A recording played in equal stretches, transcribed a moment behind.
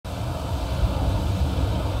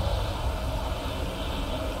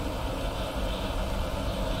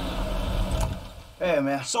Hey,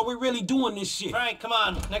 man. So we're really doing this shit. Frank, come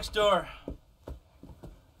on, next door.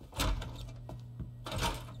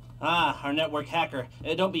 Ah, our network hacker.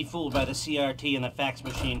 Don't be fooled by the CRT and the fax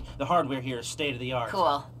machine. The hardware here is state-of-the-art.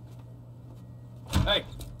 Cool. Hey,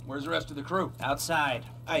 where's the rest of the crew? Outside.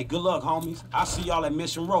 Hey, good luck, homies. I'll see y'all at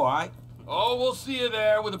Mission Row, all right? Oh, we'll see you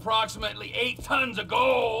there with approximately 8 tons of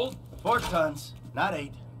gold. 4 tons, not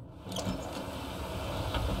 8.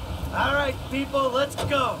 All right, people, let's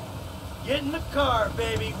go. Get in the car,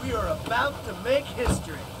 baby. We are about to make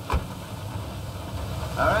history.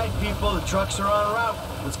 All right, people, the trucks are en route.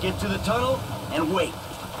 Let's get to the tunnel and wait.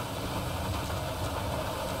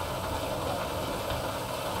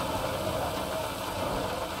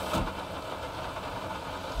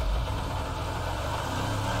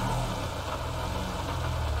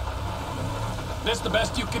 This the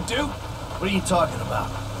best you could do? What are you talking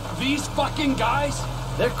about? These fucking guys?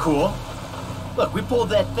 They're cool. Look, we pulled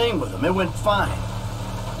that thing with them. It went fine.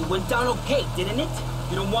 It went down okay, didn't it?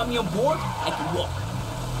 You don't want me on board? I can walk.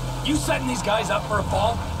 You setting these guys up for a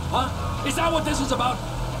fall? Huh? Is that what this is about?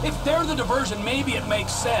 If they're the diversion, maybe it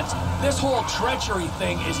makes sense. This whole treachery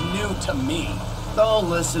thing is new to me. Don't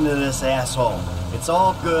listen to this asshole. It's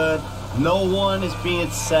all good. No one is being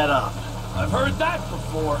set up. I've heard that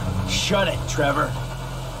before. Shut it, Trevor.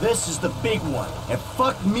 This is the big one. And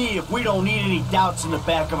fuck me if we don't need any doubts in the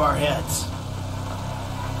back of our heads.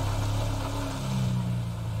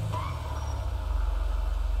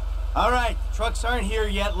 All right, trucks aren't here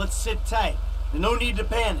yet. Let's sit tight. There's no need to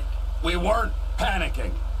panic. We weren't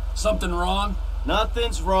panicking. Something wrong?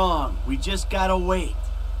 Nothing's wrong. We just gotta wait.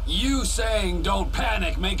 You saying don't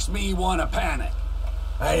panic makes me want to panic.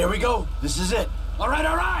 All right, here we go. This is it. All right,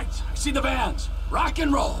 all right. I see the vans. Rock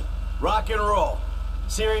and roll. Rock and roll.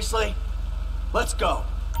 Seriously? Let's go.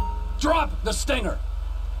 Drop the stinger.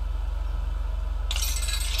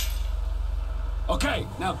 Okay,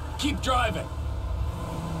 now keep driving.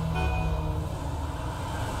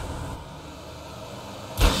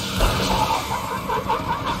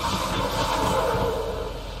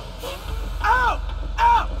 Out!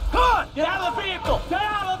 Out! Come on! Get out of the vehicle! Get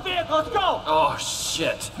out of the vehicle! Let's go! Oh,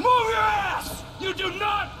 shit. Move your ass! You do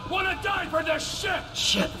not want to die for this shit!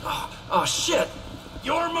 Shit. Oh, shit.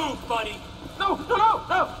 Your move, buddy. No!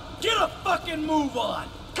 Get a fucking move on!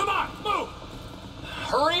 Come on, move!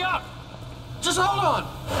 Hurry up! Just hold on!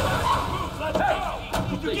 Move, let's go!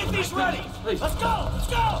 You get these ready! Let's go! Let's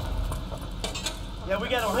go! Yeah, we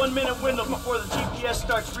got a 1-minute window before the GPS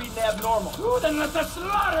starts reading abnormal. Ooh, then let the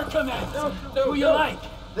slaughter commence! Who you like?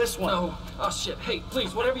 This one. No. Oh, shit. Hey,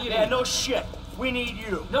 please, whatever you Yeah, need. no shit. We need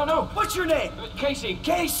you. No. What's your name? Casey.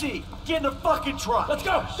 Casey! Get in the fucking truck! Let's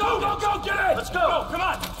go! Go, get in! Let's go! Come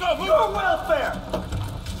on, let's go, move! Your welfare!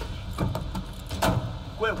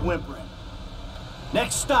 Quit whimpering.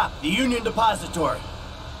 Next stop, the Union Depository.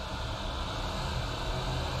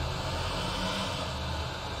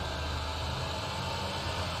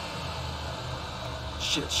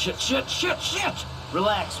 Shit!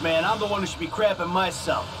 Relax, man. I'm the one who should be crapping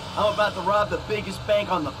myself. I'm about to rob the biggest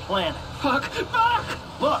bank on the planet. Fuck!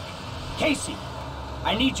 Look, Casey,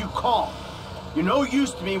 I need you calm. You're no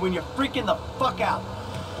use to me when you're freaking the fuck out.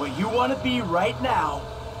 What you want to be right now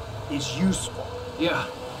is useful. Yeah,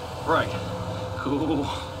 right. Cool.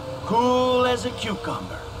 Cool as a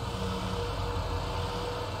cucumber.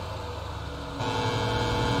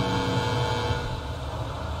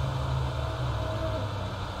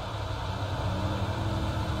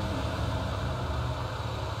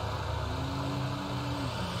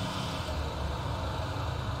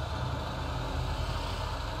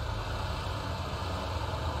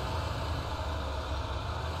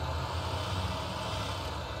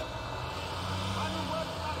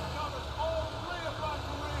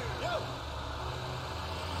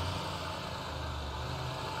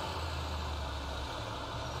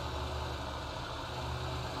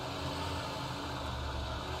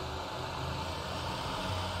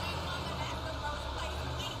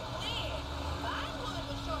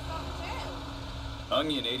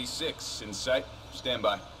 Onion 86 in sight. Stand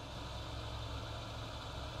by.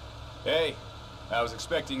 Hey, I was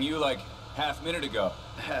expecting you like half minute ago.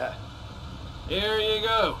 Here you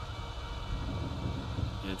go.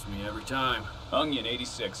 Gets me every time. Onion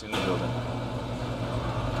 86 in the building.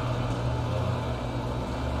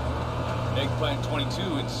 Eggplant 22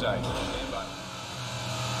 in sight. Stand by.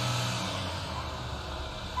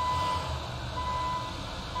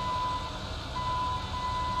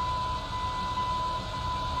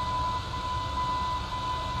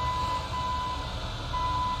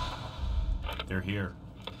 They're here.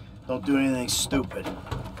 Don't do anything stupid.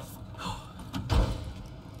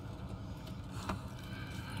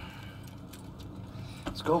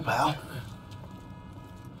 Let's go, pal.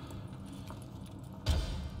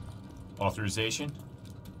 Authorization?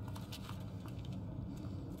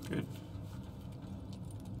 Good.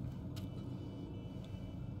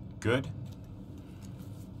 Good.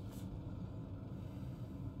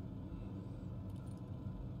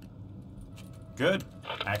 Good.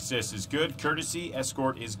 Access is good. Courtesy,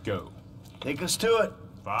 escort is go. Take us to it.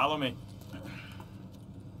 Follow me.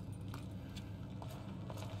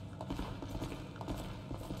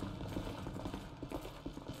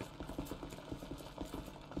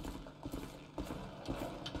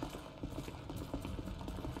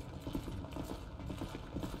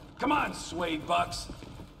 Come on, suede bucks.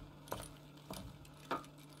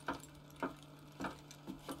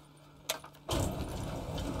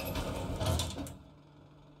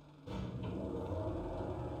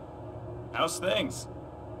 How's things?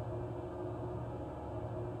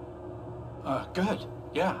 Good.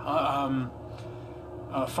 Yeah,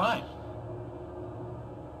 fine.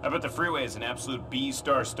 How about the freeway is an absolute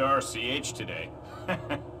B****CH today?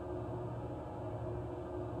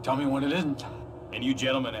 Tell me when it isn't. And you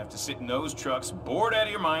gentlemen have to sit in those trucks, bored out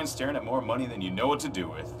of your minds, staring at more money than you know what to do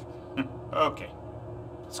with. Okay.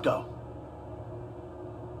 Let's go.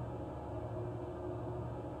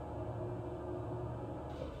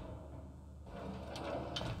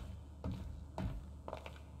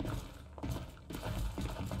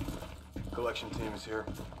 Collection team is here.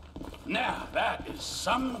 Now, that is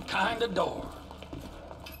some kind of door.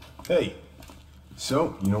 Hey,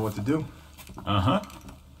 so, you know what to do? Uh-huh.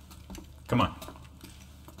 Come on.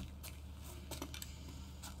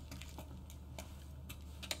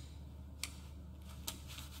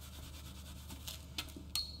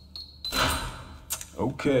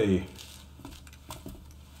 Okay.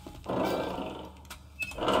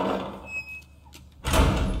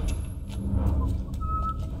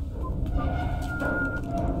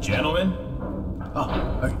 Gentlemen? Oh,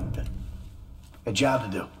 all right. A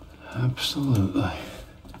job to do. Absolutely.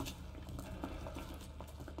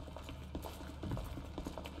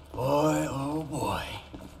 Boy, oh boy.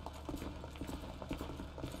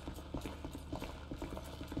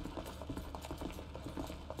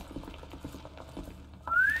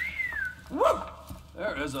 Woo!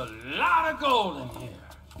 There is a lot of gold in here.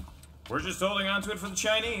 We're just holding on to it for the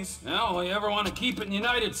Chinese. Now, if you ever want to keep it in the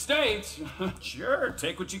United States. Sure,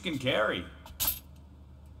 take what you can carry.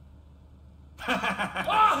 That's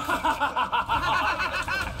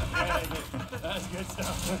good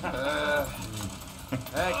stuff.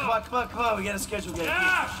 Hey, come on. We got a schedule.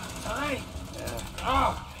 Yeah! All right.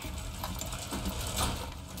 Oh.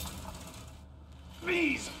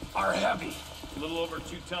 These are heavy. A little over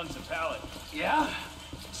 2 tons a pallet. Yeah?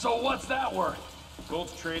 So what's that worth?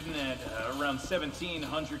 Gold's trading at around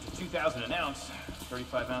 1,700 to 2,000 an ounce.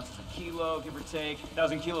 35 ounces a kilo, give or take.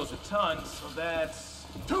 1,000 kilos a ton, so that's...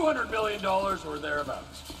 $200 million or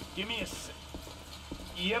thereabouts. Give me a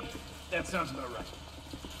Yep, that sounds about right.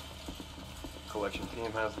 Collection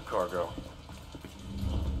team has the cargo.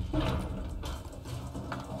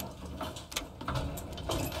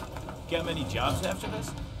 Got many jobs after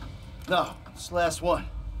this? No, it's the last one.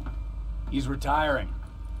 He's retiring.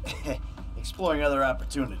 Exploring other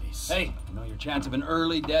opportunities. Hey, you know your chance of an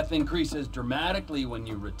early death increases dramatically when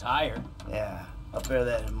you retire. Yeah, I'll bear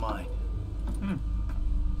that in mind.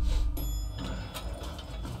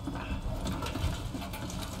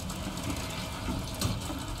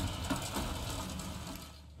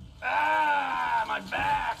 Ah, my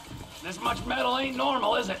back! This much metal ain't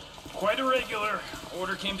normal, is it? Quite irregular.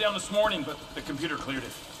 Order came down this morning, but the computer cleared it.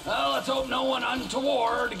 Well, let's hope no one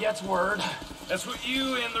untoward gets word. That's what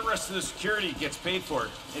you and the rest of the security gets paid for,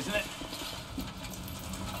 isn't it?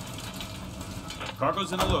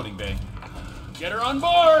 Cargo's in the loading bay. Get her on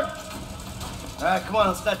board! All right, come on.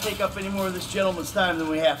 Let's not take up any more of this gentleman's time than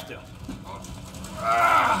we have to.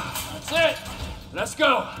 That's it! Let's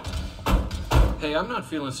go! Hey, I'm not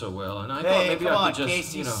feeling so well, and I thought Hey, maybe come I on, could just,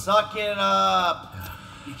 Casey. you know... Suck it up.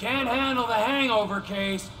 You can't handle the hangover,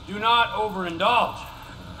 Case. Do not overindulge.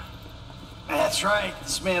 That's right.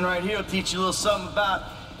 This man right here will teach you a little something about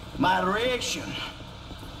moderation.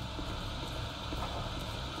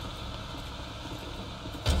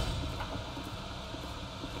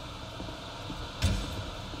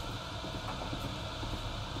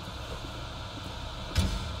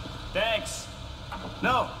 Thanks.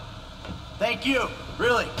 No. Thank you.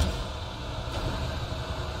 Really.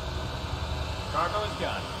 Cargo is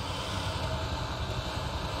gone.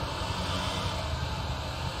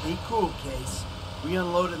 Be cool, Case. We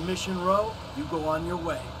unload at Mission Row, you go on your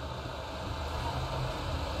way.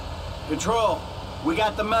 Control, we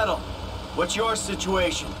got the metal. What's your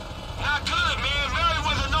situation? Not good, man.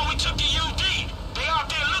 Merryweather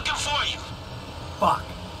fuck.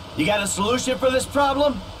 You got a solution for this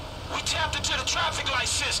problem? We tapped into the traffic light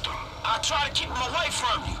system. I'll try to keep them away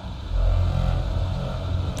from you.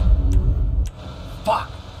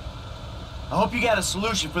 Fuck. I hope you got a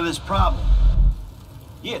solution for this problem.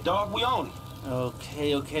 Yeah, dog, we own it.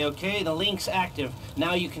 Okay. The link's active.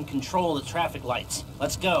 Now you can control the traffic lights.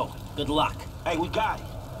 Let's go. Good luck. Hey, we got it.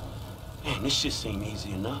 Man, this shit seemed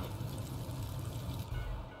easy enough.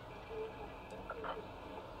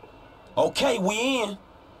 Okay, we in.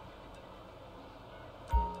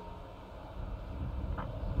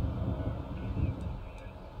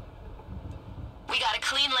 We got a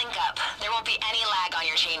clean link up. There won't be any lag on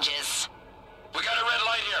your changes. We got a red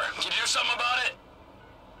light here. Can you do something about it?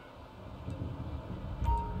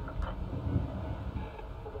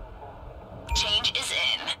 Change is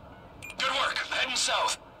in. Good work. Heading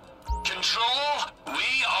south. Control,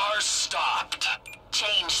 we are stopped.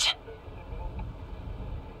 Changed.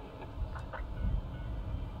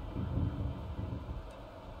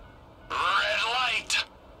 Red light.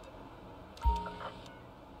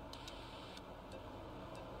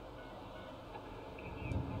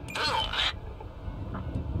 Boom.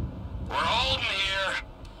 We're holding here.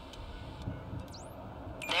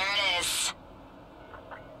 There it is.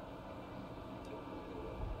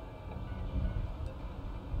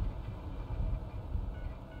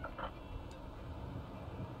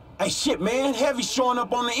 Hey, shit, man. Heavy's showing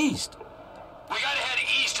up on the east. We gotta head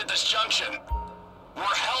east at this junction. We're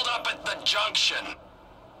held up at the junction.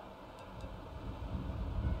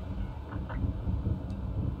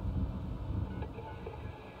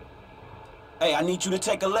 Hey, I need you to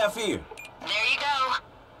take a left here. There you go.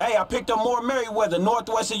 Hey, I picked up more Merryweather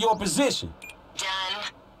northwest of your position. Done.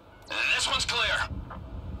 This one's clear.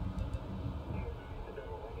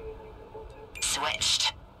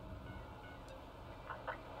 Switched.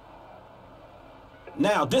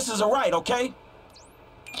 Now, this is a right, okay?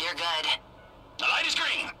 You're good. The light is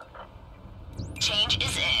green. Change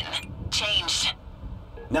is in. Changed.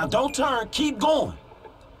 Now, don't turn. Keep going.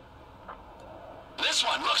 This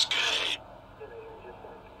one looks good.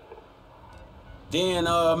 Then,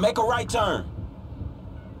 make a right turn.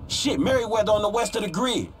 Shit, Merryweather on the west of the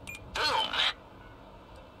grid. Boom.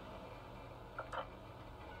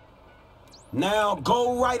 Now,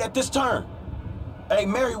 go right at this turn. Hey,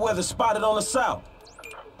 Merryweather spotted on the south.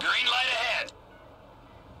 Green light ahead.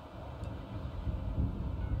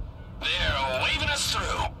 They're waving us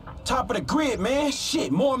through. Top of the grid, man.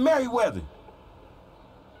 Shit, more Merryweather.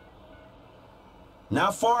 Now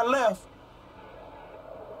far left.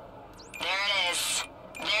 There it is.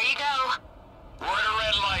 There you go. We're at a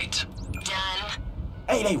red light. Done.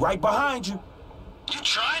 Hey, they right behind you. You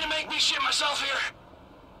trying to make me shit myself here?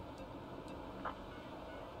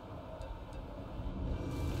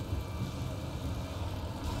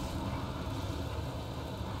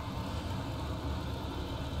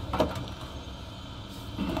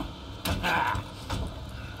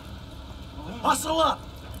 Hustle up!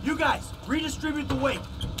 You guys, redistribute the weight.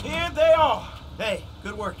 Here they are. Hey,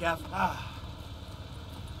 good work, F.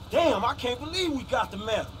 Damn, I can't believe we got the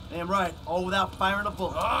medal. Damn right, all without firing a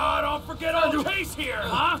bullet. Oh, don't forget our case here,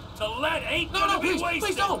 huh? The lead ain't gonna be wasted.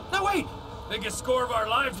 Please don't! No, wait! Biggest score of our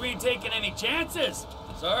lives, we ain't taking any chances.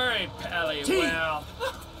 Sorry, Pally, T. well...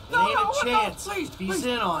 It ain't a chance. He's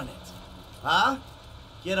in on it. Huh?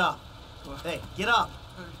 Get up. Hey, get up.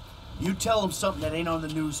 You tell him something that ain't on the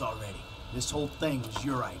news already. This whole thing was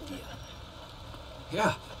your idea.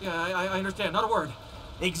 Yeah, I understand. Not a word.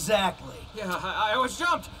 Exactly. Yeah, I was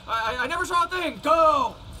jumped. I never saw a thing.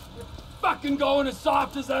 Go! You're fucking going as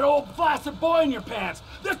soft as that old blasted boy in your pants.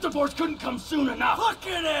 This divorce couldn't come soon enough.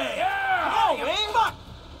 Fucking A! Yeah! Come on, man. Fuck.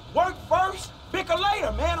 Work first, bicker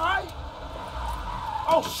later, man, all right?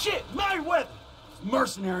 Oh, shit, Merryweather.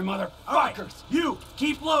 Mercenary All right, motherfuckers. you,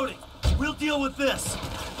 keep loading. We'll deal with this.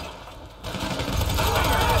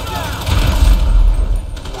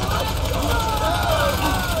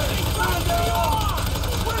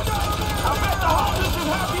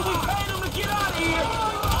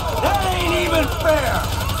 That ain't even fair!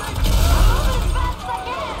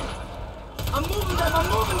 I'm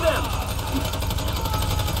moving them!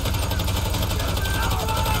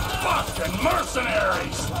 Fucking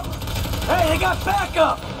mercenaries! Hey, they got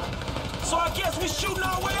backup! So I guess we're shooting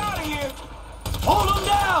our way out of here. Hold them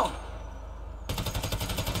down!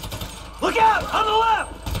 Look out! On the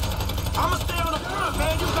left! I'ma stay on the front,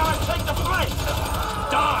 man. You guys take the flank.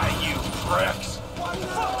 Die, you pricks!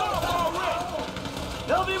 Fuck off already.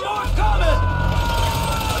 There'll be more coming!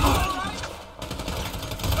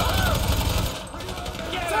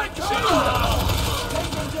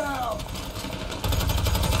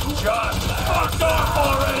 Just fuck off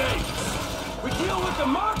already! We deal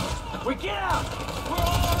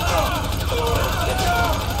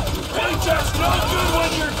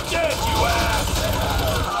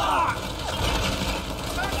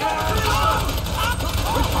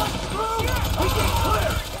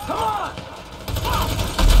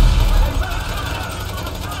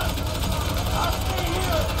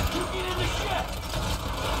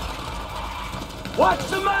Watch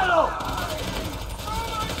the metal!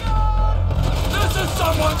 This is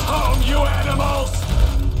someone's home, you animals!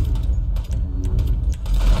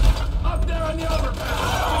 Up there on the overpass, we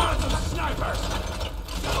got some snipers!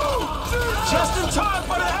 Just in time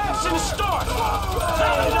for the action to start!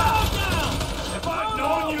 Take it out! If I'd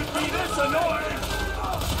known you'd be this annoying!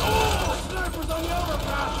 Snipers on the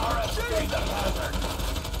overpass are a state hazard!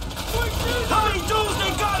 How many dudes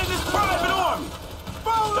they got in this private army?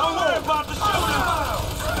 Don't worry about the shooting!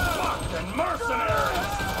 Fucking mercenaries!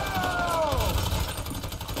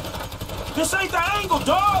 This ain't the angle,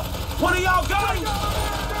 dog! One of y'all got him?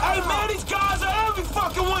 Hey man, these guys are every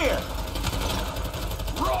fucking where!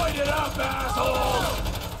 Roid it up, assholes!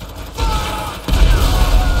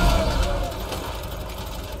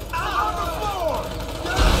 Out the floor!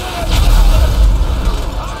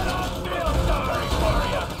 I don't feel sorry for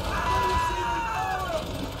you!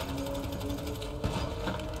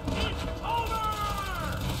 It's over!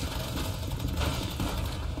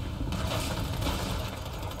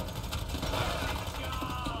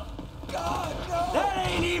 That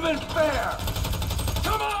ain't even fair!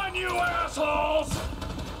 Come on, you assholes!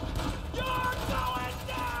 You're going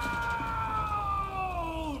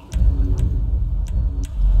down!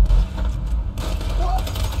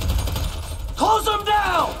 Close them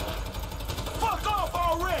down! Fuck off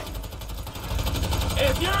already!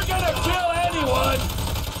 If you're gonna kill anyone,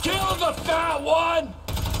 kill the fat one!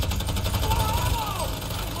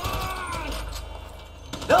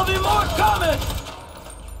 There'll be more coming!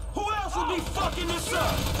 Who else will be fucking this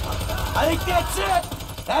up? I think that's it!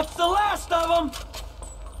 That's the last of them!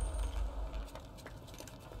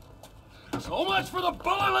 So much for the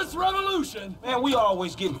bulletless revolution! Man, we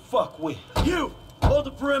always getting fucked with. You! Hold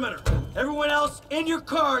the perimeter. Everyone else, in your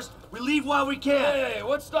cars. We leave while we can. Hey,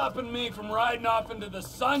 what's stopping me from riding off into the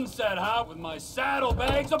sunset, huh? With my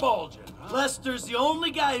saddlebags a-bulging, huh? Lester's the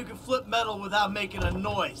only guy who can flip metal without making a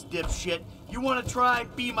noise, dipshit. You wanna try?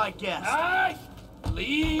 Be my guest. Aye!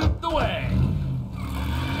 Lead the way!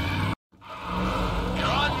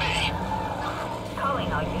 You're on me.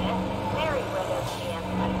 Calling all units. Merryweather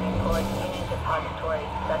GMC reports unit depository.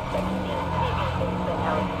 Suspect seen leaving basement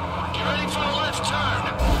alley. Get ready for a left turn.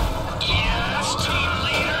 Yes, team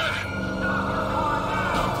leader.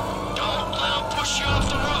 Don't let them push you off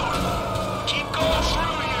the road. Keep going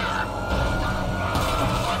through here.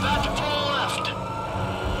 We're about to pull left.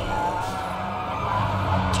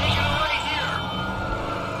 Take it right here.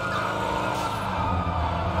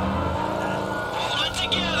 Hold it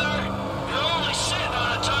together. You're only sitting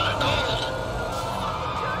on a ton of gold.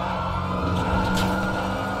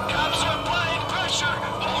 Cops are applying pressure.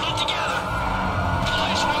 Hold it together.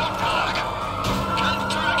 Police roadblock. Cutting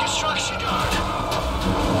through a construction yard.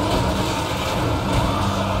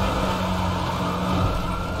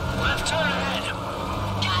 Left turn ahead.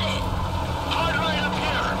 Got it. Hard right up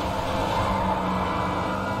here.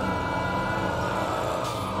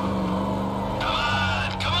 Come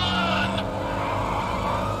on, come on.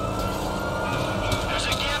 There's a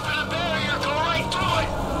gap in the barrier. Go right through it.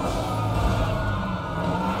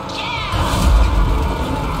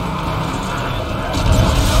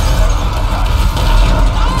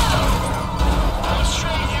 Go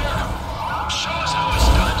straight here. Show us how it's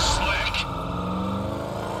done, slick.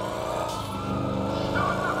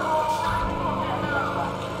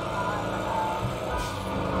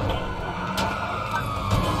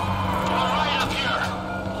 Go right up here.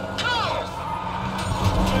 Go!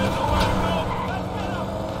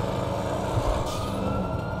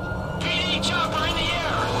 PD chopper in the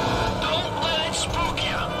air. Don't let it spook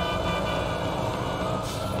you.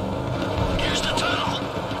 Here's the tunnel.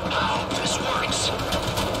 I hope this works.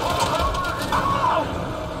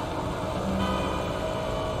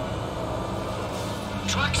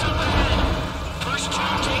 Trucks up ahead. First two,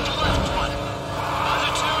 take the left one.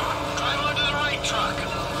 Other two, drive onto the right truck.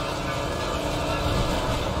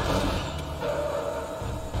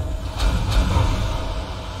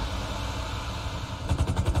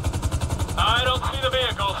 I don't see the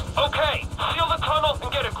vehicles. Okay, seal the tunnel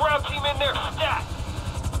and get a grab team in there stat!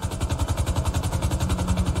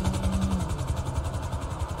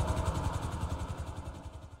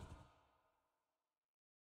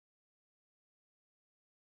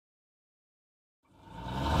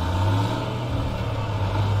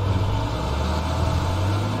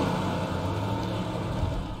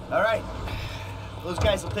 All right. Those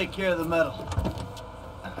guys will take care of the metal.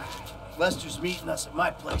 Lester's meeting us at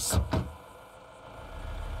my place.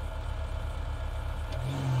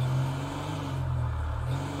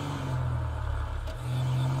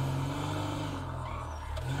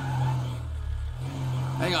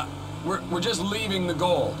 Hang on. We're just leaving the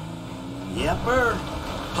gold. Yepper.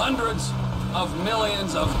 Hundreds of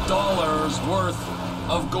millions of dollars worth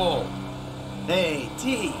of gold. Hey,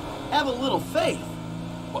 T, have a little faith.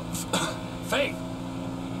 What? Faith?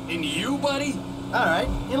 In you, buddy? All right,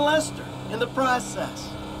 in Lester, in the process.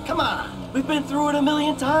 Come on, we've been through it a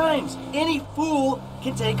million times. Any fool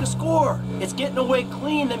can take a score. It's getting away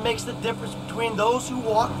clean that makes the difference between those who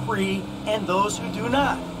walk free and those who do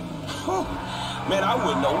not. Man, I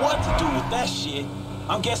wouldn't know what to do with that shit.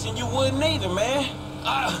 I'm guessing you wouldn't either, man.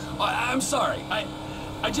 I'm sorry.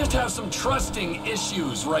 I just have some trusting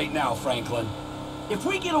issues right now, Franklin. If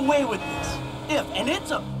we get away with this, and it's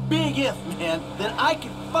a big if, man, then I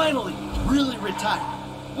can finally really retire.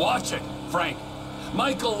 Watch it, Frank.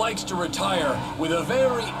 Michael likes to retire with a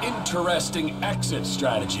very interesting exit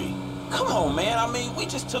strategy. Come on, man. I mean, we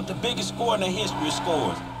just took the biggest score in the history of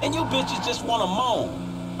scores, and you bitches just want to moan.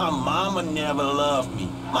 My mama never loved me.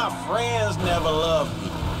 My friends never loved me.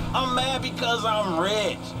 I'm mad because I'm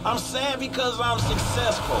rich. I'm sad because I'm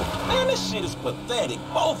successful. Man, this shit is pathetic,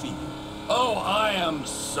 both of you. Oh, I am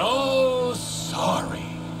so sorry.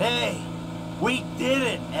 Hey, we did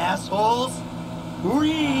it, assholes.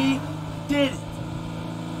 We did it.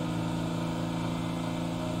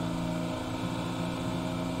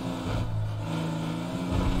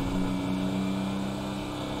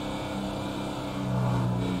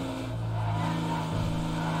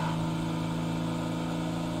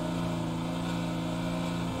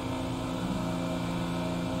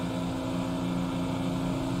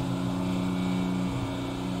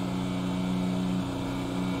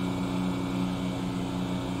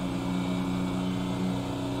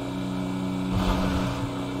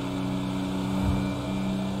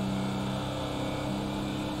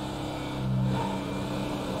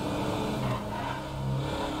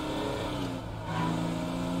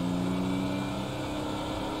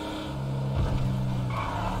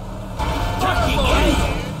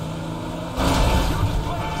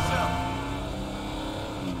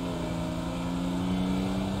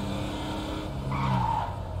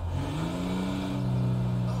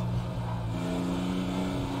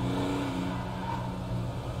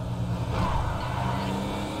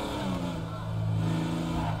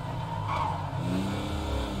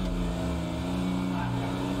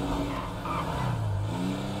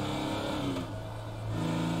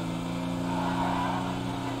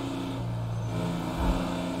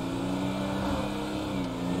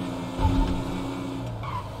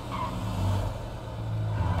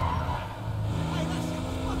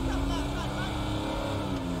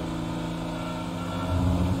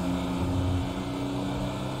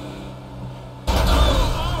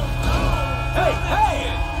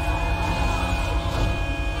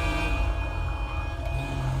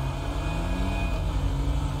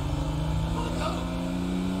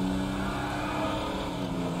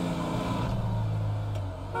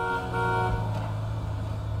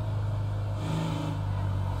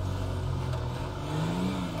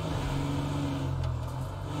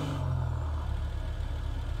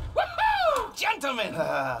 Gentlemen!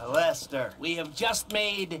 Lester. We have just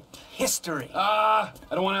made history. I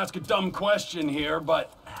don't want to ask a dumb question here,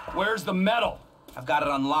 but where's the metal? I've got it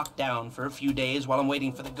on lockdown for a few days while I'm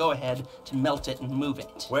waiting for the go-ahead to melt it and move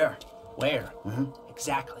it. Where? Where?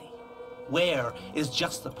 Exactly. Where is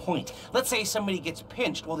just the point. Let's say somebody gets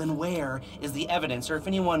pinched, well then where is the evidence? Or if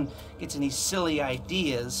anyone gets any silly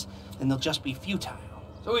ideas, then they'll just be futile.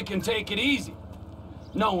 So we can take it easy,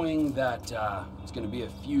 knowing that it's gonna be a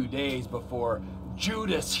few days before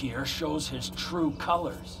Judas here shows his true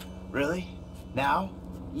colors. Really? Now?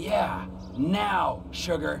 Yeah, now,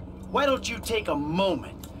 sugar. Why don't you take a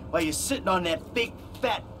moment while you're sitting on that big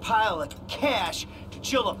fat pile of cash to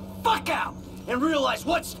chill the fuck out and realize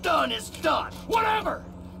what's done is done? Whatever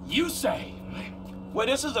you say. Well,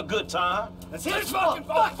 this is a good time. That's it.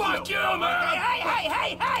 Fuck you, man!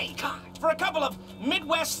 Hey! God, for a couple of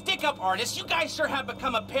Midwest stick-up artists, you guys sure have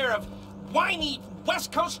become a pair of whiny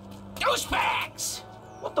West Coast douchebags!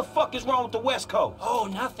 What the fuck is wrong with the West Coast? Oh,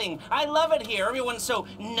 nothing. I love it here. Everyone's so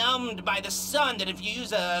numbed by the sun that if you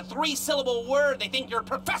use a 3-syllable word, they think you're a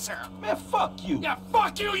professor. Man, fuck you. Yeah,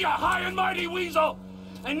 fuck you, you high and mighty weasel!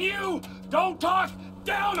 And you don't talk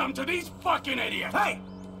down them to these fucking idiots! Hey!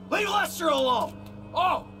 Leave Lester alone!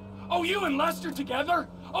 Oh, you and Lester together?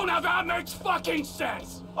 Oh, now that makes fucking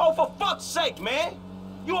sense! Oh, for fuck's sake, man.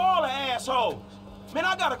 You all are assholes. Man,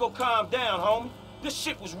 I gotta go calm down, homie. This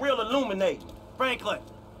shit was real illuminating. Franklin,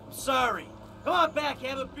 I'm sorry. Come on back,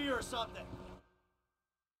 have a beer or something.